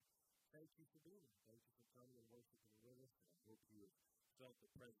thank you for being here. Thank you for coming and worshiping with us. And I hope you have felt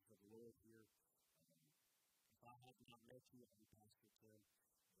the presence of the Lord here. If I have not met you, I'm Pastor Tim,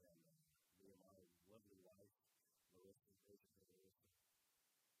 and me and my lovely wife, Melissa, Melissa.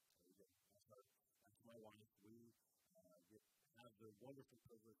 That's my wife. We have the wonderful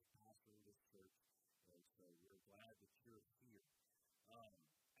privilege of pastoring this church, and so we're glad that you're here.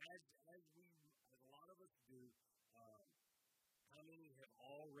 As a lot of us do, how many have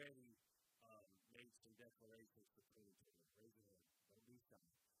already made some declarations for 2020? Raise your hand. Don't be shy.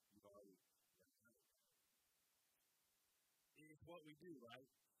 You've already done it. It's what we do, right?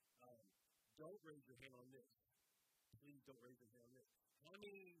 Don't raise your hand on this. Please don't raise your hand on this. How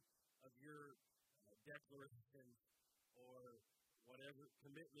many of your declarations or whatever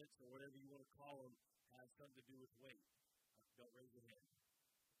commitments or whatever you want to call them have something to do with weight? Don't raise your hand.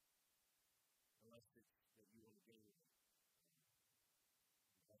 Unless it's that you want to gain weight.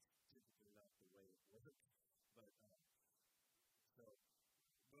 That's typically not the way it works. But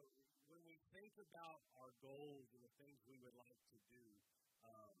when we think about our goals and the things we would like to do,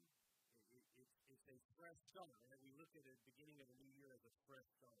 it's a fresh start. And we look at the beginning of the new year as a fresh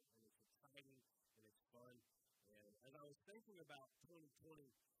start. And it's exciting and it's fun. And as I was thinking about 2020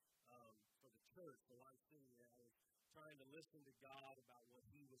 for the church, for Life City, I was trying to listen to God about what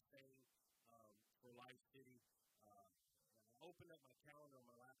He was saying for Life City. And I opened up my calendar on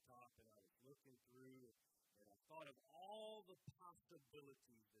my laptop and I was looking through and I thought of all the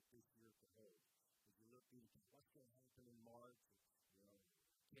possibilities that this year could hold. As you look into what's going to happen in March, and,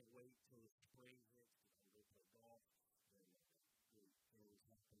 can't wait till the spring hits because I'm going to play golf and things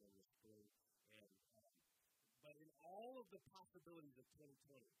happen in the spring. But in all of the possibilities of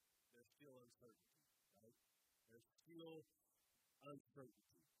 2020, there's still uncertainty, right? There's still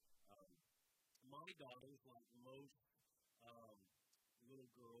uncertainty. My daughters, like most little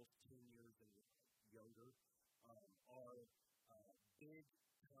girls, 10 years and younger, are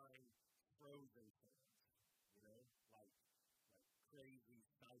big-time Frozen fans, like crazy,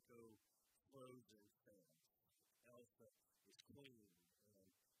 psycho Frozen fans. Elsa is queen,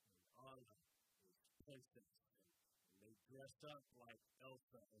 and Anna is princess, and they dressed up like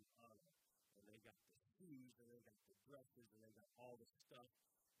Elsa and Anna, and they got the shoes, and they got the dresses, and they got all the stuff,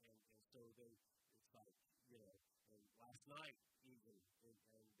 and so it's like, and last night even,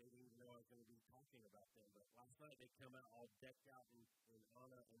 and they didn't even know I was going to be talking about them, but last night they come out all decked out in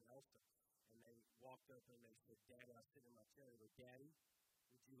Anna and Elsa, and they walked up and they said, Daddy, I was sitting in my chair, and they go, Daddy,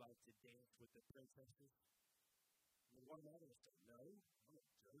 would you like to dance with the princesses? And what am I going to say? No, I'm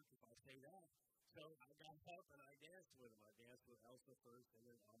a jerk if I say that. So I got up and I danced with them. I danced with Elsa first, and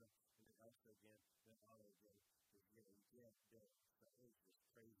then Anna, and then Elsa again, then Anna again. You can't dance. So it was just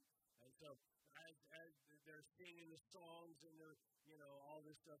crazy. And so as they're singing the songs and they're, all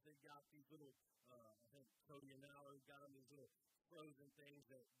this stuff, they got these little, I think Cody and Mallory got them these little frozen things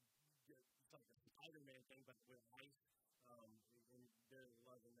that it's like a Spider-Man thing, but with ice. And they're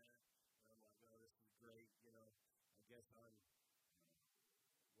loving that. And I'm like, oh, this is great. I guess I'm,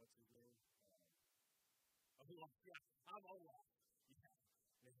 what's his name? Olaf. Yeah, I'm Olaf.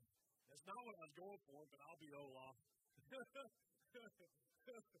 Yeah. That's not what I was going for, but I'll be Olaf.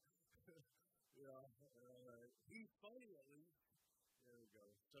 He's funny at least. There we go.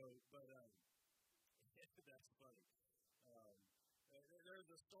 So, but that's funny.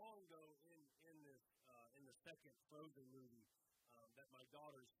 There's a song though in the second Frozen movie that my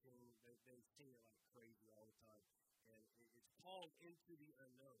daughters sing. They sing it like crazy all the time, and it's called "Into the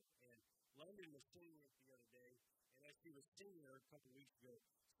Unknown." And London was singing it the other day, and as she was singing it a couple weeks ago,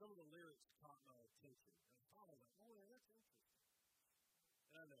 some of the lyrics caught my attention. And I thought, oh man, that's interesting.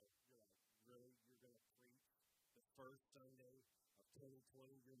 And I know you're like, really, you're going to preach the first Sunday of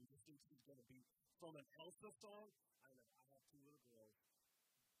 2020? Your message is going to be from an Elsa song? I know, I have two little girls.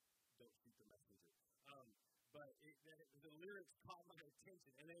 Don't shoot the messenger. But the lyrics caught my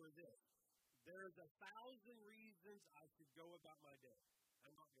attention, and they were this. There's 1,000 reasons I should go about my day.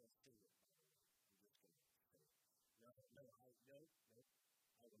 I'm not going to sing it, by the way. I'm just going to say it. No.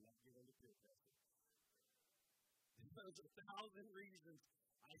 I will not get into peer pressure. There's 1,000 reasons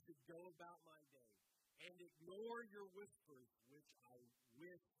I should go about my day and ignore your whispers, which I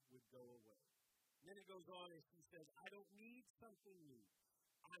wish would go away. And then it goes on and she says, I don't need something new.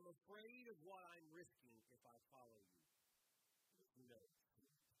 I'm afraid of what I'm risking if I follow you. Who knows?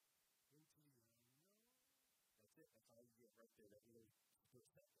 Into the unknown. That's it. That's all you get right there. That little split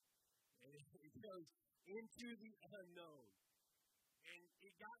second. And it goes into the unknown. And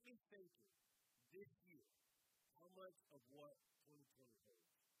it got me thinking this year, how much of what 2020 holds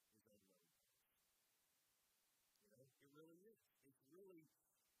is unknown? It really is. It's really,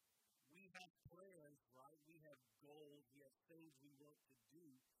 we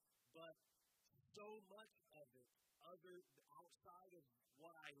but so much of it, outside of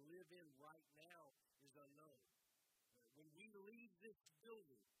what I live in right now, is unknown. When we leave this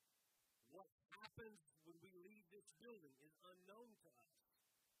building, what happens when we leave this building is unknown to us.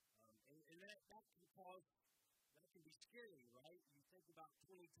 And that can cause, that can be scary, right? You think about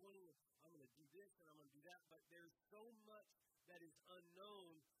 2020, I'm going to do this and I'm going to do that, but there's so much that is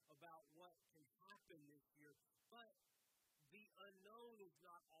unknown about what can happen this year. But the unknown is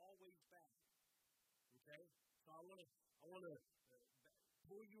not always bad. Okay? So I want to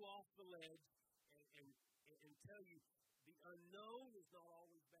pull you off the ledge and tell you the unknown is not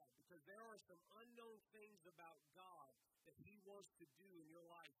always bad, because there are some unknown things about God that He wants to do in your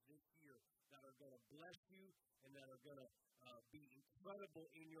life this year that are going to bless you and that are going to be incredible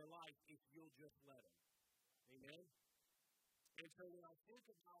in your life if you'll just let Him. Amen? And so when I think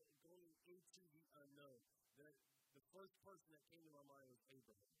about going into the unknown, the first person that came to my mind was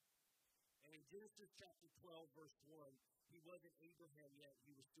Abraham. And in Genesis chapter 12, verse 1, he wasn't Abraham yet.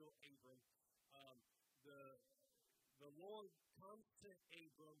 He was still Abram. The Lord comes to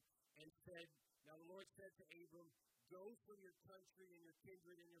Abram and said, now the Lord said to Abram, go from your country and your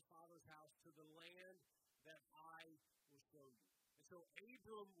kindred and your father's house to the land that I will show you. And so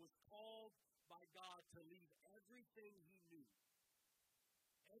Abram was called by God to leave everything he knew,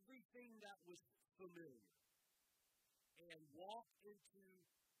 everything that was familiar, and walk into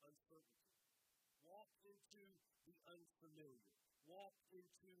uncertainty, walk into the unfamiliar, walk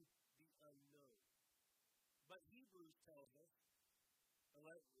into the unknown. But Hebrews tells us,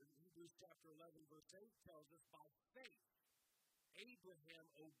 Hebrews chapter 11, verse 8 tells us, by faith, Abraham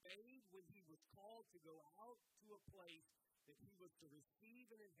obeyed when he was called to go out to a place that he was to receive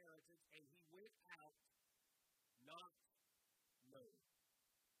an inheritance, and he went out not knowing.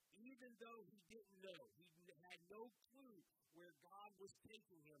 Even though he didn't know, he had no clue where God was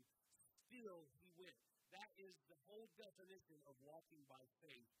taking him, still he went. That is the whole definition of walking by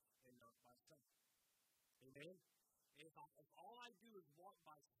faith and not by sight. Amen? And if all I do is walk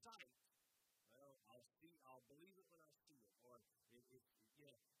by sight, well, I'll believe it when I see it. Or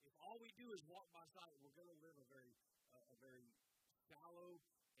if all we do is walk by sight, we're going to live a very shallow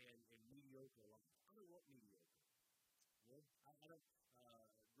and mediocre life. I don't want mediocre. You know?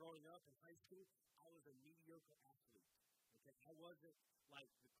 Growing up in high school, I was a mediocre athlete. Okay, I wasn't like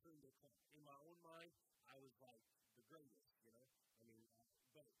the cream de la creme. In my own mind, I was like the greatest. You know, I mean,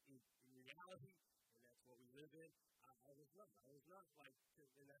 but in reality, and that's what we live in, I was not. I was not like,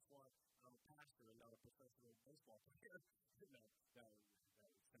 and that's why I'm a pastor and not a professional baseball player. No,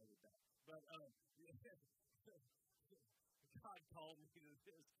 that sounded bad. But God called me to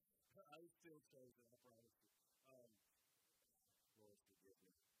this. I still chose it. I promise you. Lord, forgive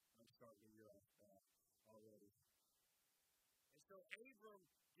me. I'm starting the year off bad already. And so Abram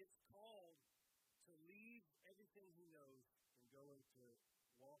gets called to leave everything he knows and go into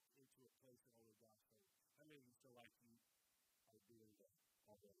walk into a place that only God knows. How many of you feel like you are doing that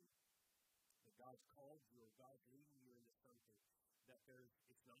already? That God's called you, or God's leading you into something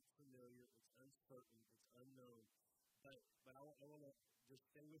that it's not familiar, it's uncertain, it's unknown. But I want to just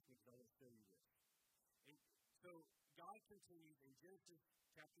stay with me because I want to show you this. And so God continues in Genesis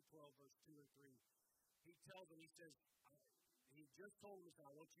chapter 12, verse 2 and 3. He tells him, he says, he just told him, I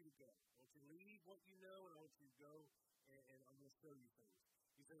want you to go. I want you to leave what you know, and I want you to go, and I'm going to show you things.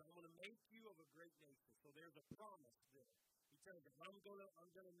 He says, I'm going to make you of a great nation. So there's a promise there. He tells him, I'm going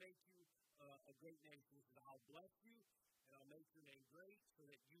to make you a great nation. He says, I'll bless you, and I'll make your name great so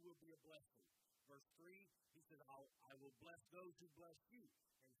that you will be a blessing. Verse 3, he says, I will bless those who bless you,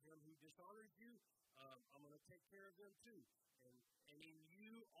 and him who dishonors you, I'm going to take care of them too. And in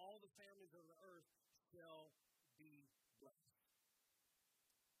you, all the families of the earth shall be blessed.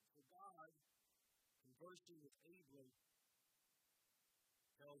 So God, conversing with Abram,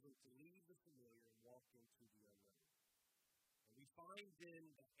 tells him to leave the familiar and walk into the unknown. And we find then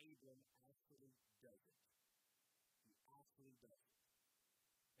that Abram actually does it. He actually does it.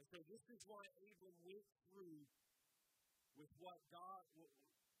 And so this is why Abram went through with what God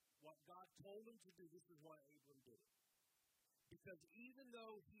told him to do. This is why Abram did it. Because even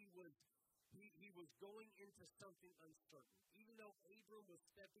though he was going into something uncertain, even though Abram was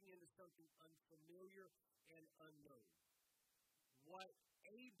stepping into something unfamiliar and unknown, what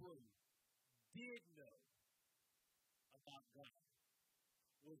Abram did know about God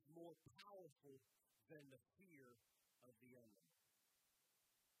was more powerful than the fear of the unknown.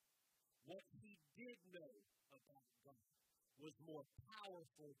 What he did know about God was more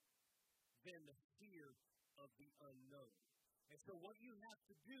powerful than the fear of the unknown. And so what you have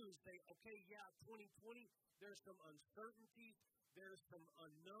to do is say, okay, yeah, 2020, there's some uncertainties, There's some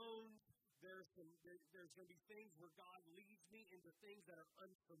unknowns. There's going to be things where God leads me into things that are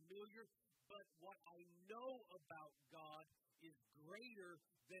unfamiliar. But what I know about God is greater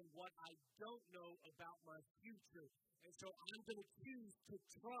than what I don't know about my future. And so I'm going to choose to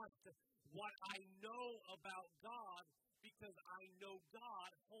trust what I know about God because I know God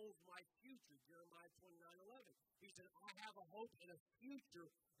holds my future. Jeremiah 29:11. He said, I have a hope and a future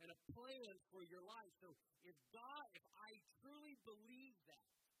and a plan for your life. So if I truly believe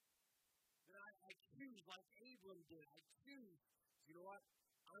that, then I choose like Abram did. I choose, you know what?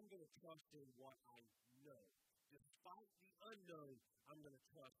 I'm going to trust in what I know. Despite the unknown, I'm going to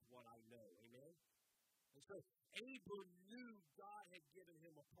trust what I know. Amen? And so Abram knew God had given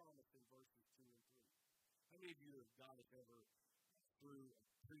him a promise in verses 2 and 3. How many of you, if God has ever, through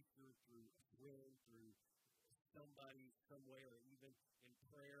a preacher, through a friend, through somebody, somewhere, or even in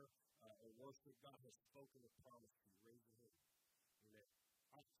prayer or worship, God has spoken a promise to you? Raise your hand. Amen.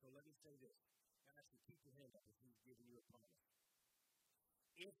 All right, so let me say this. Actually, keep your hand up if He's given you a promise.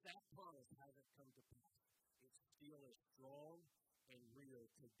 If that promise hasn't come to pass, it's still as strong and real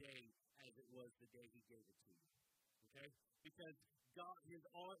today as it was the day He gave it to you. Okay? Because God, His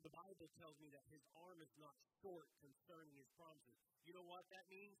arm, the Bible tells me that His arm is not short concerning His promises. You know what that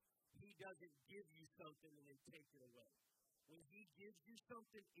means? He doesn't give you something and then take it away. When He gives you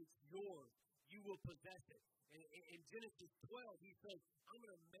something, it's yours. You will possess it. And in Genesis 12, He says, I'm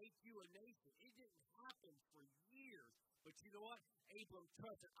going to make you a nation. It didn't happen for years. But you know what? Abram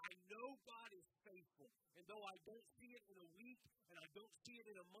trusted. I know God is faithful. And though I don't see it in a week and I don't see it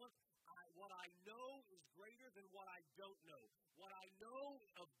in a month, what I know is greater than what I don't know. What I know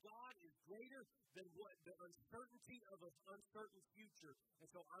of God is greater than what the uncertainty of an uncertain future. And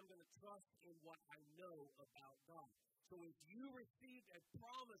so I'm going to trust in what I know about God. So if you received a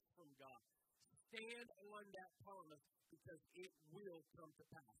promise from God, stand on that promise because it will come to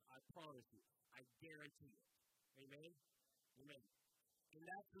pass. I promise you. I guarantee it. Amen? Amen. And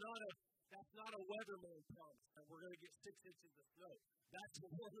that's not a weatherman promise that we're going to get 6 inches of snow. That's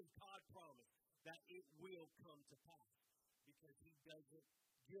the Word of God promise that it will come to pass because He doesn't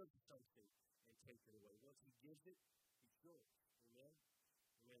give something and take it away. Once He gives it, He's yours. Amen?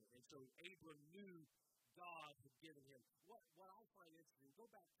 Amen. And so Abram knew God had given him. What I find interesting, go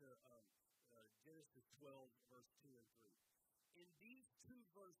back to Genesis 12, verse 2 and 3. In these two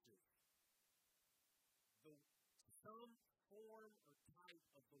verses, some form or type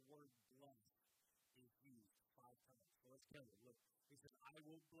of the word blessed is used 5 times. So let's count it. Look, He says, I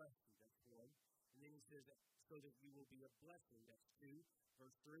will bless you. That's 1. And then He says, so that you will be a blessing. That's 2.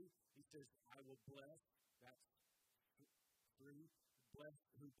 Verse 3, He says, I will bless. That's 3. Bless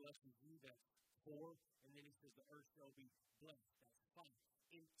who blesses you. That's 4. And then He says, the earth shall be blessed. That's 5.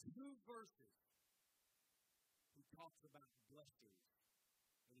 In 2 verses, He talks about blessings.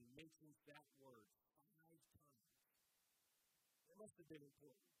 And He mentions that word 5 times. It must have been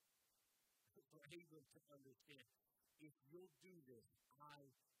important for Abram to understand, if you'll do this, I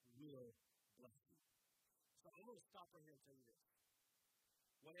will bless you. So I'm going to stop right here and tell you this.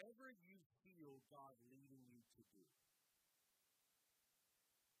 Whatever you feel God leading you to do,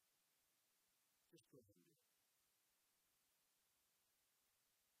 just go ahead and do it.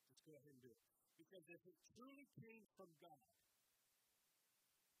 Just go ahead and do it. Because if it truly came from God,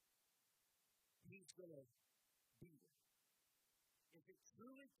 He's going to be there. If it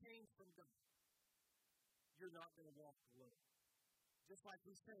truly came from God, you're not going to walk alone. Just like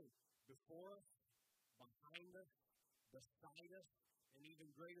we say, before us, behind us, beside us, and even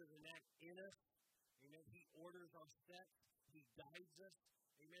greater than that, in us. Amen. He orders our steps. He guides us.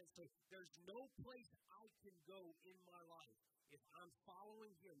 Amen. So there's no place I can go in my life if I'm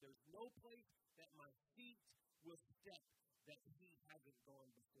following Him. There's no place that my feet will step that He hasn't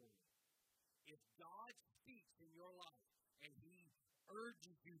gone before me. If God speaks in your life and He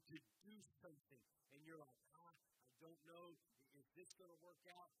urges you to do something and you're like, I don't know, is this going to work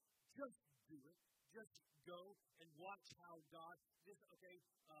out? Just do it. Just go and watch how God,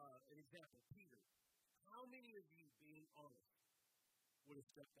 an example, Peter. How many of you, being honest, would have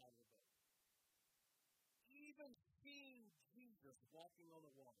stepped out of the boat? Even seeing Jesus walking on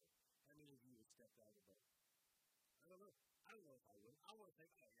the water, how many of you would have stepped out of the boat? I don't know. I don't know if I would. I want to say,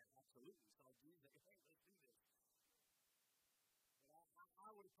 oh, yeah, absolutely. Saw Jesus. Hey, let's do this. But I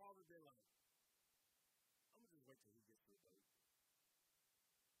would have probably been like, I'm going to just wait till He gets to the boat.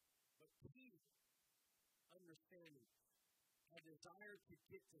 But Peter, understanding, I desire to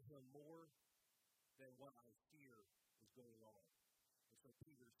get to Him more than what I fear is going on. And so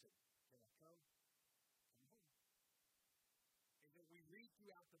Peter said, can I come? Come home. And then we read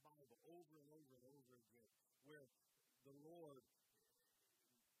throughout the Bible over and over and over again where the Lord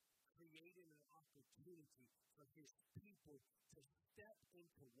made it an opportunity for his people to step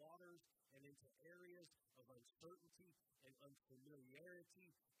into waters and into areas of uncertainty and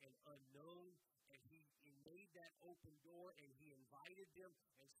unfamiliarity and unknown. And he made that open door, and he invited them,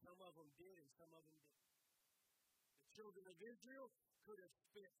 and some of them did, and some of them didn't. The children of Israel could have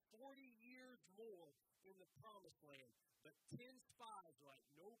spent 40 years more in the promised land, but 10 spies were like,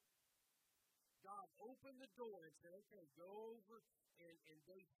 nope. God opened the door and said, okay, go over, and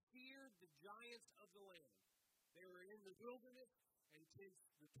they feared the giants of the land. They were in the wilderness, and since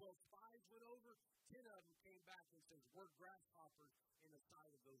the 12 spies went over, 10 of them came back and said, we're grasshoppers in the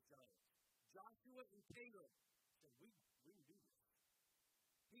sight of those giants. Joshua and Caleb said, we can do this.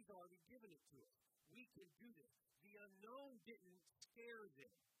 He's already given it to us. We can do this. The unknown didn't scare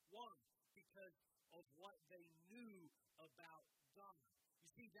them. Why? Because of what they knew about God. You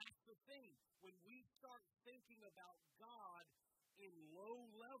see, that's the thing. When we start thinking about God in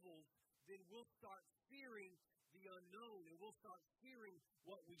low levels, then we'll start fearing the unknown, and we'll start fearing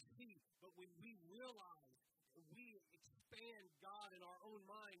what we see. But when we realize, we expand God in our own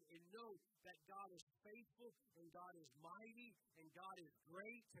mind and know that God is faithful and God is mighty and God is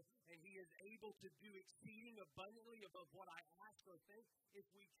great and He is able to do exceeding abundantly above what I ask or think. If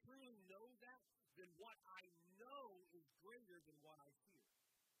we truly know that, then what I know is greater than what I fear.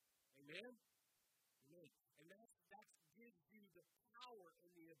 Amen? Amen. And that gives you the power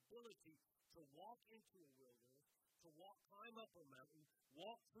and the ability to walk into a wilderness, to climb up a mountain,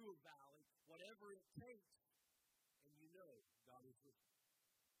 walk through a valley, whatever it takes, and you know God is with you.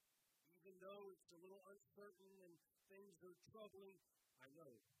 Even though it's a little uncertain and things are troubling, I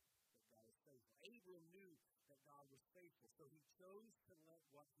know that God is faithful. Abram knew that God was faithful, so he chose to let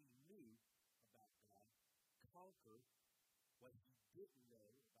what he knew about God conquer what he didn't know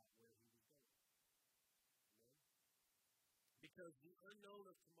about where he was going. Amen? Because the unknown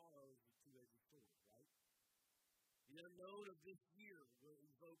of tomorrow is the two-edged sword, right? The unknown of this year will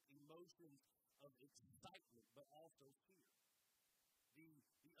evoke emotions of excitement, but also fear.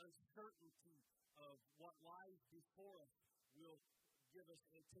 The uncertainty of what lies before us will give us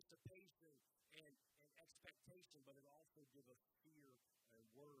anticipation and expectation, but it also gives us fear and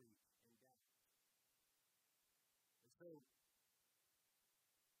worry and doubt. And so,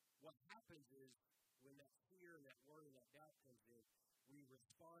 what happens is, when that fear and that worry and that doubt comes in, we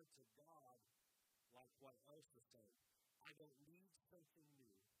respond to God like what else was saying. I don't need something new.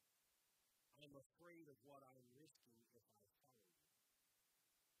 I'm afraid of what I'm risking if I follow you.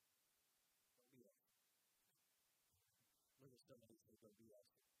 Don't be us. Look at somebody say, don't be us.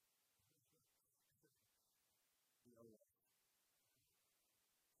 Be us.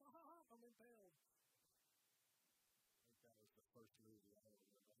 I'm impaled. I think that was the first movie I ever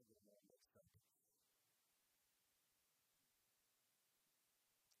remember. I get that mixed up.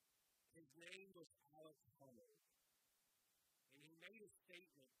 His name was Alex Honnold. And he made a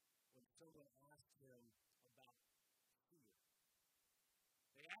statement when someone asked him about fear.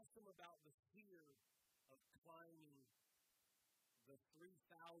 They asked him about the fear of climbing the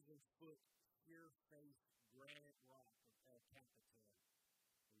 3,000-foot sheer-faced granite rock of El Capitan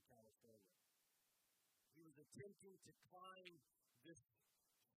in California. He was attempting to climb this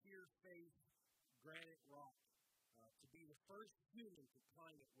sheer-faced granite rock to be the first human to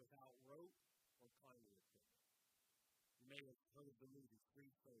climb it without rope or climbing equipment. You may have heard of the movie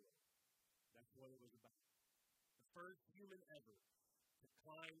Free Solo. That's what it was about. The first human ever to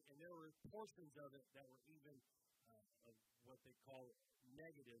climb, and there were portions of it that were even of what they call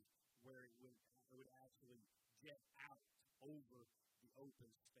negative, where it would actually jet out over the open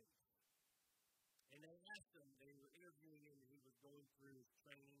space. And they asked him, they were interviewing him, and he was going through his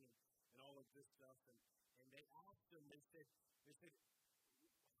training and all of this stuff, and they asked him, they said,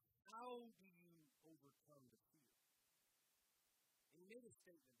 how do you overcome the fear? And he made a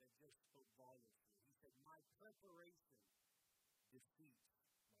statement that just spoke volumes to me. He said, my preparation defeats my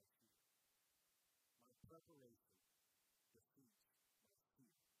fear. My preparation defeats my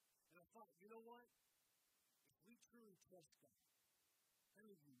fear. And I thought, you know what? If we truly trust God, how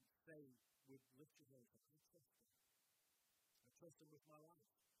many of you say, would lift your hands up, I trust God. I trust Him with my life.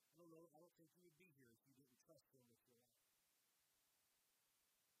 I don't think you would be here if you didn't trust Him with your life.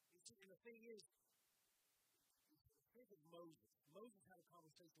 And the thing is, think of Moses. Moses had a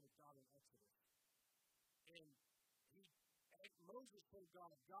conversation with God in Exodus. And Moses told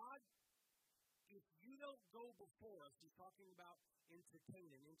God, God, if you don't go before us, he's talking about into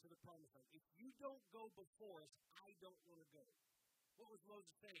Canaan, into the promised land. If you don't go before us, I don't want to go. What was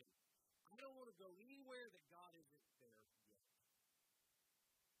Moses saying? I don't want to go anywhere that God isn't there yet.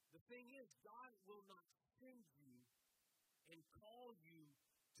 The thing is, God will not send you and call you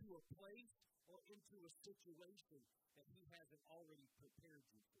into a place or into a situation that he hasn't already prepared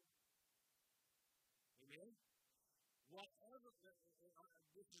you for. Amen? Whatever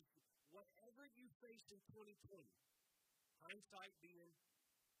you face in 2020, hindsight being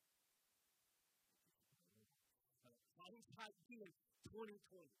 2020,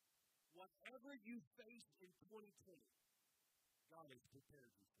 whatever you face in 2020, God has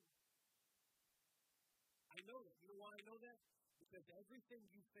prepared you for. I know that. You know why I know that? Because everything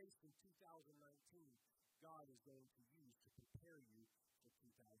you faced in 2019, God is going to use to prepare you for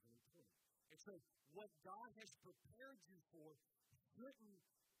 2020. And so what God has prepared you for shouldn't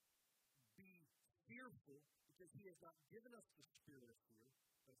be fearful, because he has not given us the spirit of fear,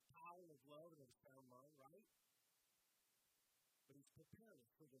 but of power, of love, and of a sound mind, right? But he's prepared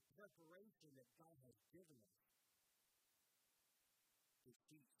us for the preparation that God has given us to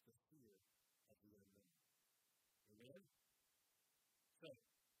defeat the fear of the unknown. Amen? So,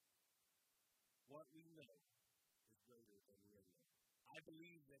 what we know is greater than the unknown. I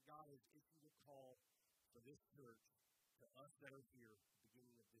believe that God has issued a call for this church, to us that are here at the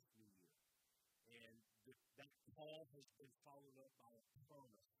beginning of this new year. And that call has been followed up by a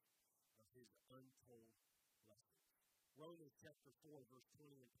promise of his untold blessings. Romans chapter 4, verse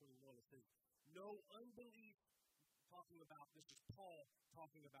 20 and 21, it says, no unbelief, this is Paul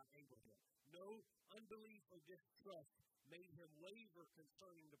talking about Abraham. No unbelief or distrust made him waver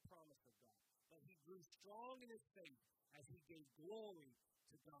concerning the promise of God. But he grew strong in his faith as he gave glory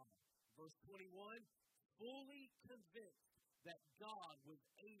to God. Verse 21, fully convinced that God was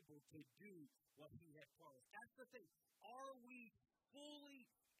able to do what he had promised. That's the thing. Are we fully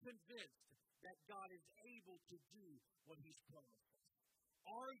convinced that God is able to do what he's promised us?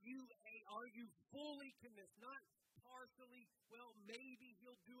 Are you fully convinced? Not partially, well, maybe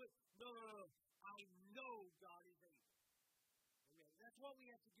he'll do it. No. I know God is able. Amen. That's what we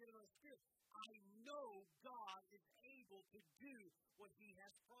have to get in our spirit. I know God is able to do what he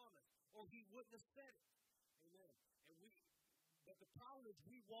has promised, or he wouldn't have said it. Amen. But the problem is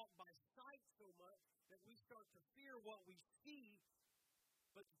we walk by sight so much that we start to fear what we see.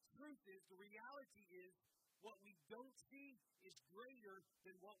 But the truth is, the reality is, what we don't see is greater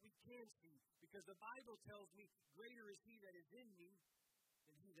than what we can see. Because the Bible tells me, greater is he that is in me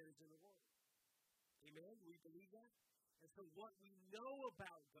than he that is in the world. Amen? We believe that? And so what we know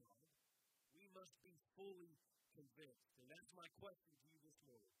about God, we must be fully convinced. And that's my question to you this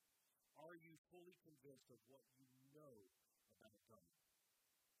morning. Are you fully convinced of what you know about God?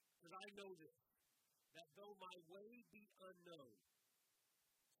 Because I know this, that though my way be unknown,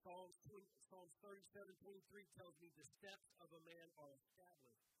 Psalms 37:23 tells me the steps of a man are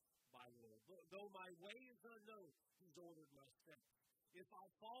established by the Lord. Though my way is unknown, he's ordered my steps. If I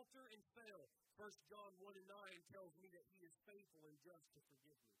falter and fail, 1 John 1:9 tells me that he is faithful and just to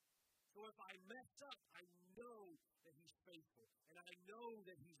forgive me. So if I mess up, I know that he's faithful. And I know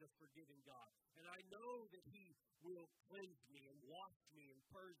that he's a forgiving God. And I know that he will cleanse me and wash me and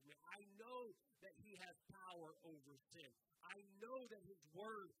purge me. I know that he has power over sin. I know that his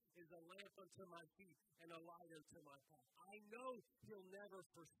word is a lamp unto my feet and a light unto my path. I know he'll never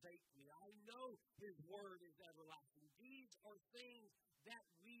forsake me. I know his word is everlasting. These are things that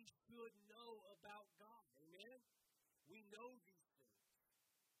we should know about God. Amen? We know these things.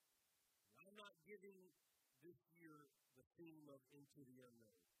 I'm not giving this year the theme of Into the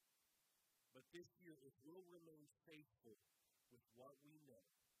Unknown. But this year, if we'll remain faithful with what we know,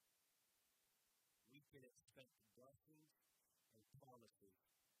 we can expect blessings and promises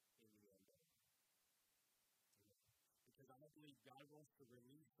in the unknown. Because I believe God wants to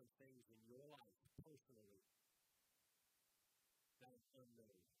release some things in your life personally that is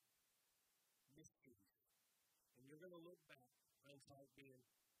unknown. Mysteries. And you're going to look back, hindsight being,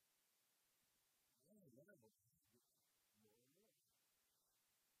 more and more.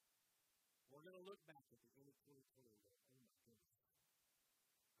 We're going to look back at the end of 2020 and go, oh my goodness,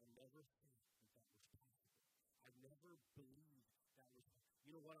 I never thought that was possible. I never believed that was possible.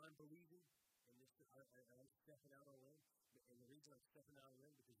 You know what I'm believing? And this, I'm stepping out on a limb. And the reason I'm stepping out on a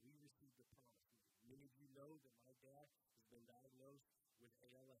limb is because we received a promise. Many of you know that my dad has been diagnosed with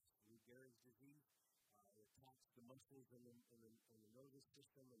ALS, Lou Gehrig's disease. It attacks the muscles in the nervous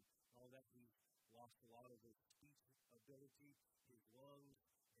system and all that. He's lost a lot of his speech ability, his lungs,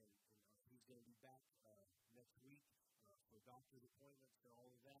 and he's going to be back next week for doctor's appointments and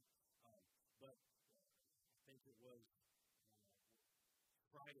all of that. But I think it was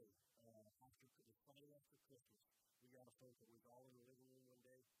Friday after Christmas. We got a phone call. We were all in the living room one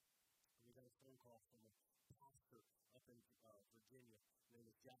day, and we got a phone call from a pastor up in Virginia. His name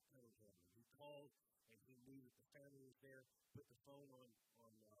was Jack Cunningham. He called, and he knew that the family was there, put the phone on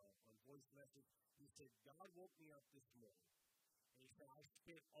voice message. He said, God woke me up this morning. And he said, I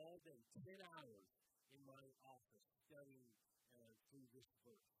spent all day, 10 hours in my office studying through this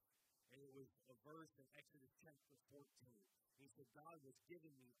verse. And it was a verse in Exodus chapter 14. He said, God was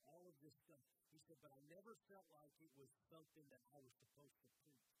giving me all of this stuff. He said, but I never felt like it was something that I was supposed to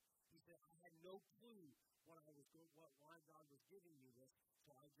preach. He said, I had no clue why God was giving me this.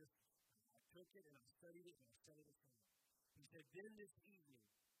 So I took it and I studied it and I set it aside. He said, then this evening,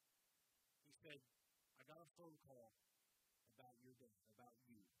 he said, I got a phone call about your dad, about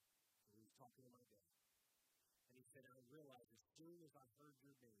you. So he was talking to my dad. And he said, I realized as soon as I heard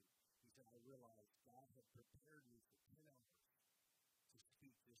your name, he said, I realized God had prepared me for 10 hours to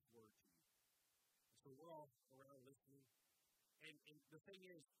speak this word to you. And so we're all around listening. And the thing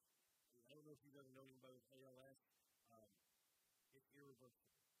is, I don't know if you've ever known anybody with ALS. It's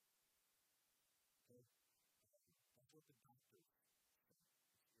irreversible. Okay? That's what the doctors say.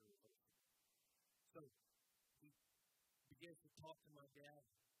 It's irreversible. So he begins to talk to my dad,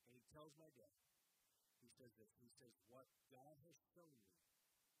 and he tells my dad, he says this, he says, what God has shown me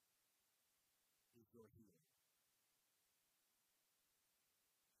is your healing.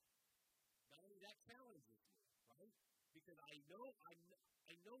 Donnie, that challenges me, right? Because I know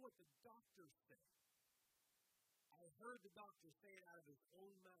what the doctors say. I heard the doctor say it out of his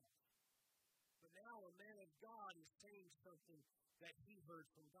own mouth. But now a man of God is saying something that he heard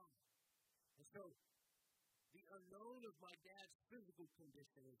from God. And so the unknown of my dad's physical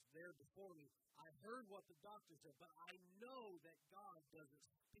condition is there before me. I heard what the doctor said, but I know that God doesn't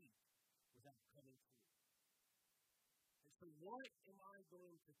speak without coming true. And so what am I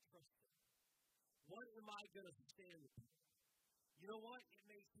going to trust in? What am I going to stand upon? You know what? It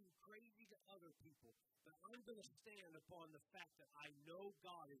may seem crazy to other people, but I'm going to stand upon the fact that I know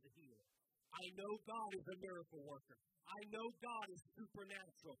God is a healer. I know God is a miracle worker. I know God is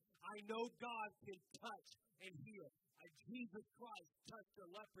supernatural. I know God can touch and heal. Jesus Christ touched a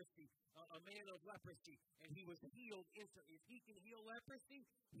man of leprosy, and he was healed instantly. If he can heal leprosy,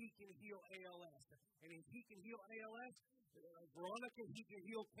 he can heal ALS. And if he can heal ALS, Veronica, he can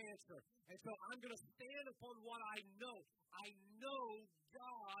heal cancer. And so I'm going to stand upon what I know. I know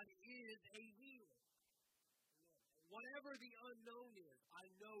God is a healer. Whatever the unknown is, I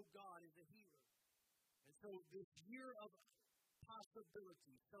know God is a healer. And so this year of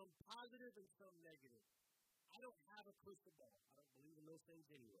possibility, some positive and some negative, I don't have a crystal ball. I don't believe in those things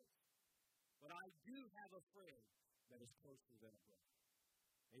anyway. But I do have a friend that is closer than a brother.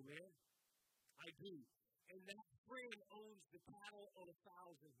 Amen? I do. And that friend owns the cattle on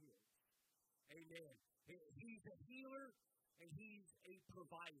 1,000 hills. Amen. He's a healer, and he's a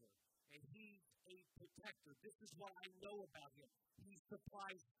provider, and he's a protector. This is what I know about him. He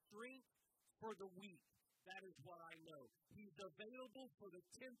supplies strength for the weak. That is what I know. He's available for the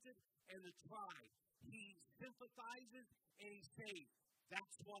tempted and the tried. He sympathizes and he saves.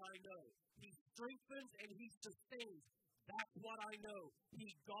 That's what I know. He strengthens and he sustains. That's what I know. He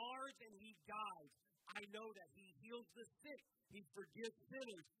guards and he guides. I know that he heals the sick. He forgives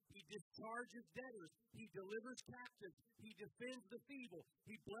sinners. He discharges debtors. He delivers captives. He defends the feeble.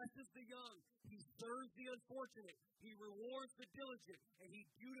 He blesses the young. He serves the unfortunate. He rewards the diligent. And he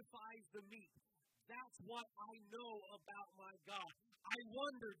beautifies the meek. That's what I know about my God. I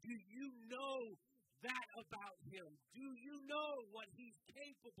wonder, do you know that about him? Do you know what he's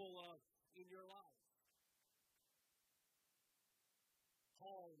capable of in your life?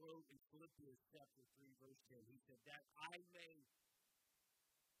 Paul wrote in Philippians chapter 3, verse 10, he said, that I may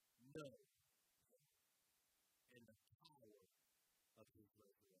know and the power of his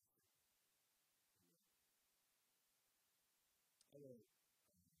resurrection. I know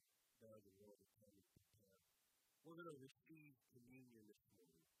Doug and Lord are coming to prepare. We're going to receive communion this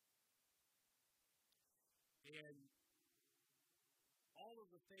morning. And all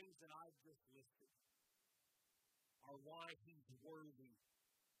of the things that I've just listed are why he's worthy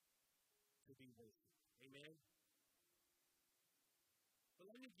to be worshipped. Amen? But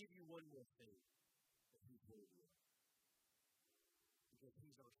let me give you one more thing that he's worthy of. Because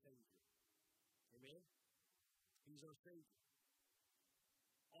he's our Savior. Amen? He's our Savior.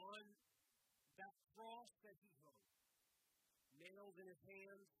 On that cross that he hung, nails in his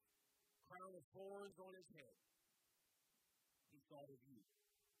hands, crown of thorns on his head, he thought of you.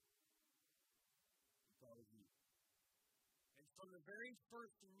 He thought of you. And from the very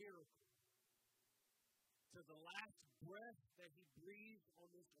first miracle to the last breath that he breathed on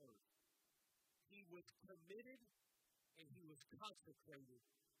this earth, he was committed and he was consecrated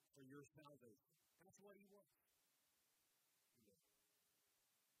for your salvation. That's what he was.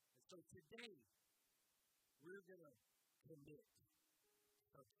 And so today, we're going to commit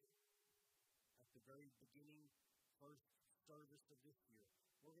something. very beginning, first service of this year,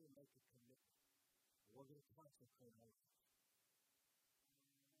 we're going to make a commitment. We're going to consecrate our lives.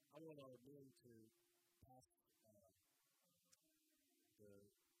 I want our men to pass the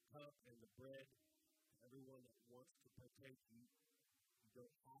cup and the bread to everyone that wants to partake. You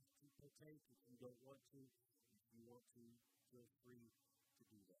don't have to partake if you don't want to. If you want to, feel free to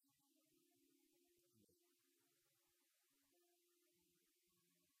do that.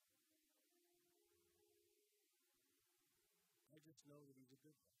 I just know that he's a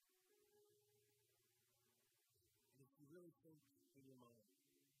good guy. And if you really think in your mind,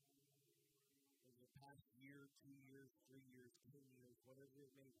 over the past year, 2 years, 3 years, 10 years, whatever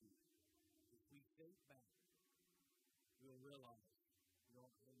it may be, if we think back, we'll realize,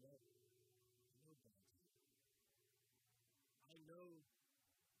 I know God's here. I know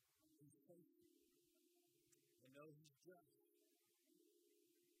he's faithful. I know he's just.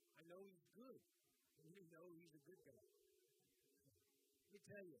 I know he's good. And we know he's a good guy. Let me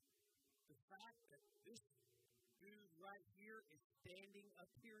tell you, the fact that this dude right here is standing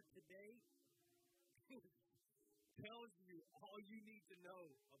up here today tells you all you need to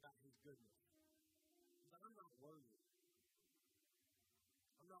know about his goodness. But I'm not worried.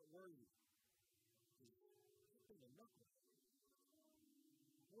 I'm not worried. I've been enough of it.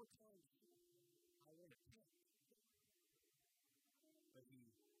 4 times I want to catch. But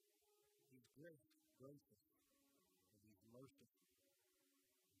he's gracious, and he's merciful.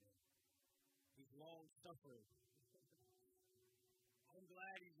 He's long-suffering. I'm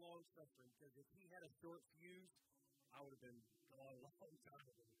glad he's long-suffering, because if he had a short fuse, I would have been gone a long time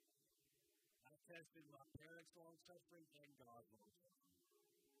ago. I tested my parents' long-suffering and God's long-suffering.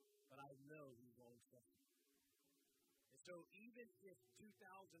 But I know he's long-suffering. And so even if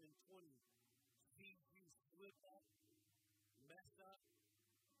 2020 sees you slip up, mess up,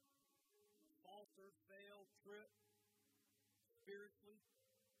 falter, fail, trip, spiritually,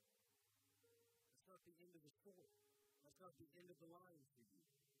 that's not the end of the story. That's not the end of the line for you.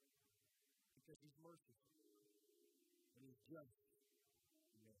 Because he's merciful. And he's just.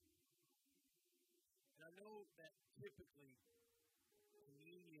 Amen. And I know that typically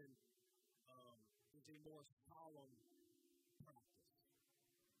communion is a more solemn practice.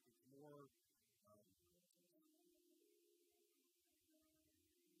 It's more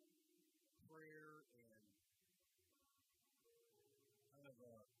prayer and kind of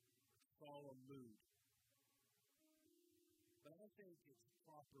a solemn mood. But I think it's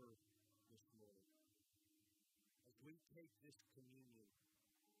proper this morning, as we take this communion,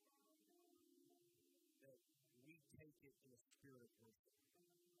 that we take it in a spirit of worship.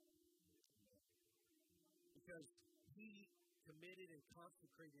 Because he committed and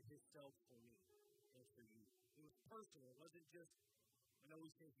consecrated himself for me and for you. It was personal. It wasn't just, I know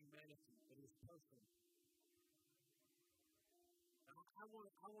we say humanity, but it was personal. And I want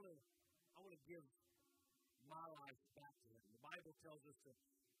to give my life back to him. The Bible tells us to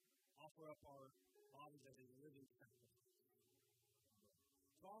offer up our bodies as a living sacrifice.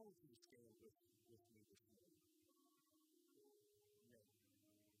 So I want you to stand with me this morning. Amen.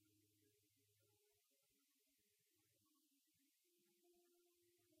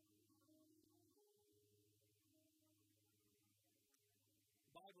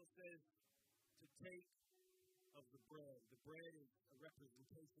 The Bible says to take of the bread. The bread is a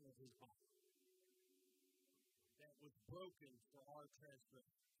representation of his body that was broken for our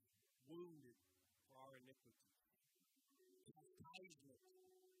transgression, wounded for our iniquity. The chastisement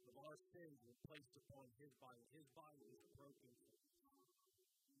of our sins was placed upon his body. His body was broken for us.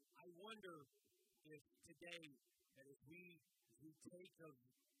 I wonder if today, that as we take of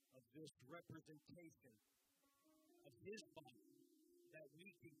this representation of his body, that we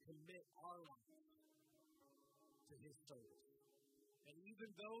can commit our lives to his service. And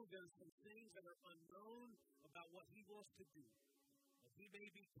even though there's some things that are unknown about what he wants to do, and he may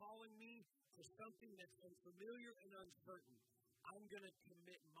be calling me to something that's unfamiliar and uncertain, I'm going to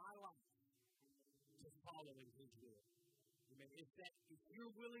commit my life to following his will. Amen. If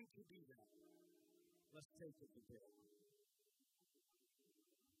you're willing to do that, let's take it to bed.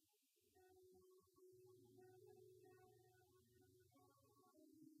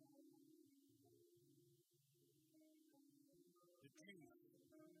 The juice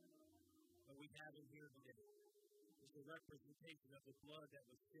that we have in here today is a representation of the blood that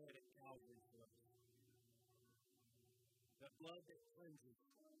was shed at Calvary for us. That blood that cleanses,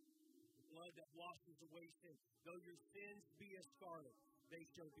 the blood that washes away sin. Though your sins be as scarlet, they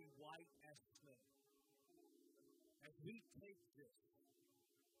shall be white as snow. As we take this,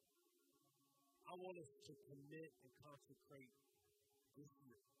 I want us to commit and consecrate this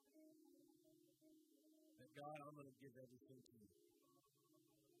year God, I'm going to give everything to you.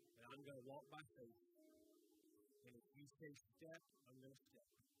 And I'm going to walk by faith. And if you say step, I'm going to step.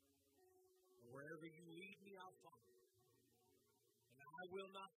 And wherever you lead me, I'll follow. And I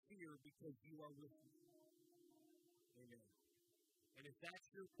will not fear because you are with me. Amen. And if that's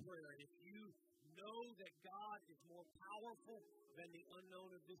your prayer, and if you know that God is more powerful than the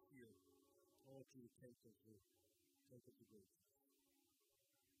unknown of this year, I want you to take it to grace.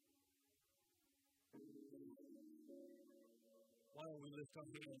 Why don't we lift our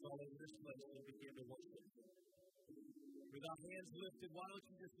hands all over this place and begin to worship? With our hands lifted, why don't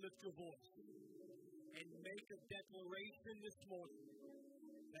you just lift your voice and make a declaration this morning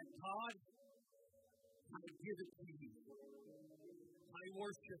that God, I give it to you. I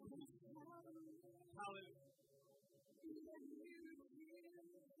worship you. Hallelujah.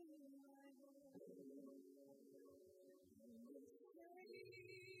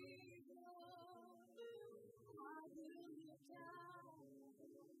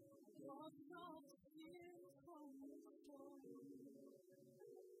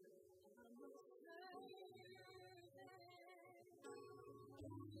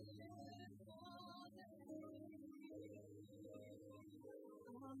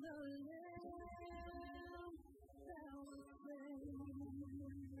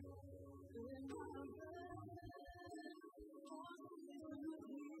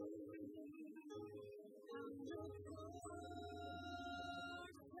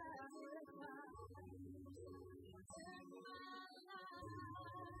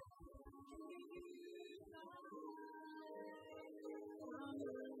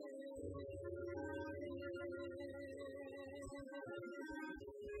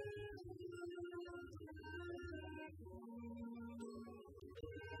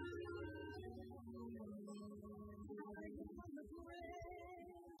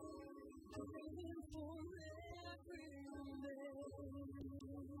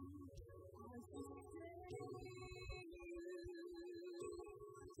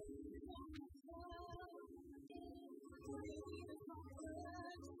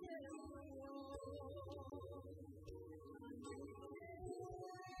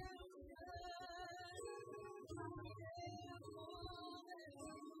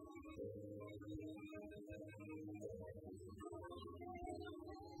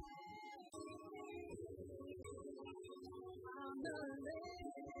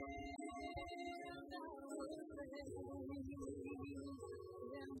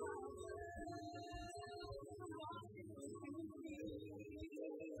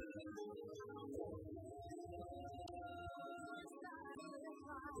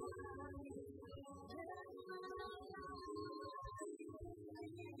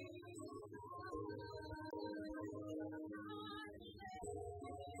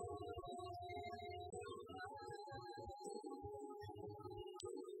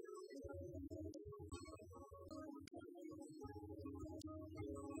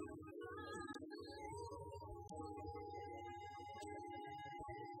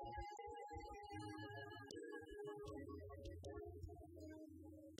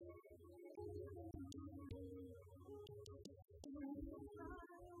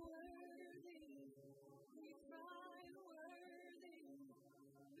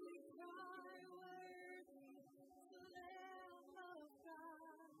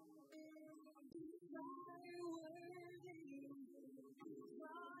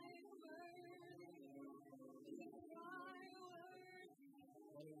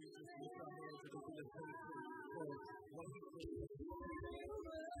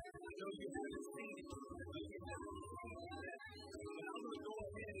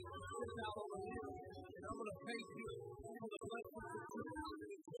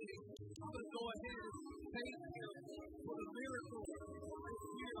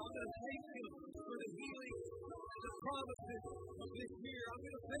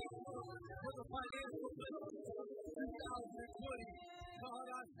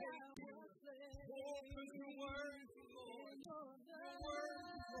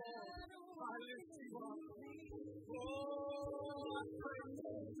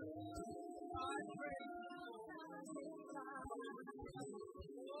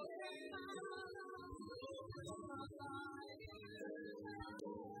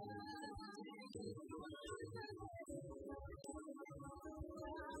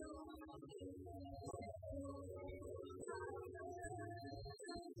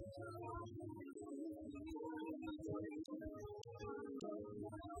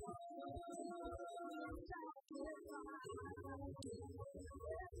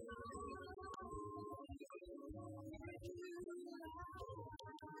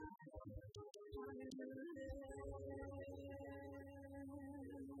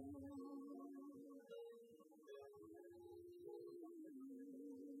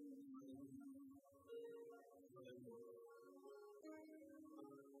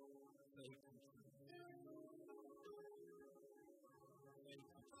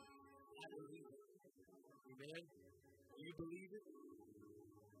 Amen? Do you believe it?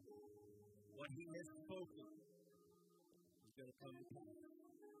 What he has spoken is going to come to pass.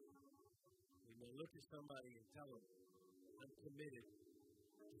 Amen. Look at somebody and tell them, I'm committed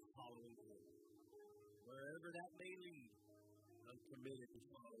to following him. Wherever that may lead, I'm committed to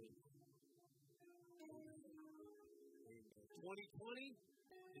following him. Amen. 2020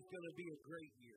 is going to be a great year.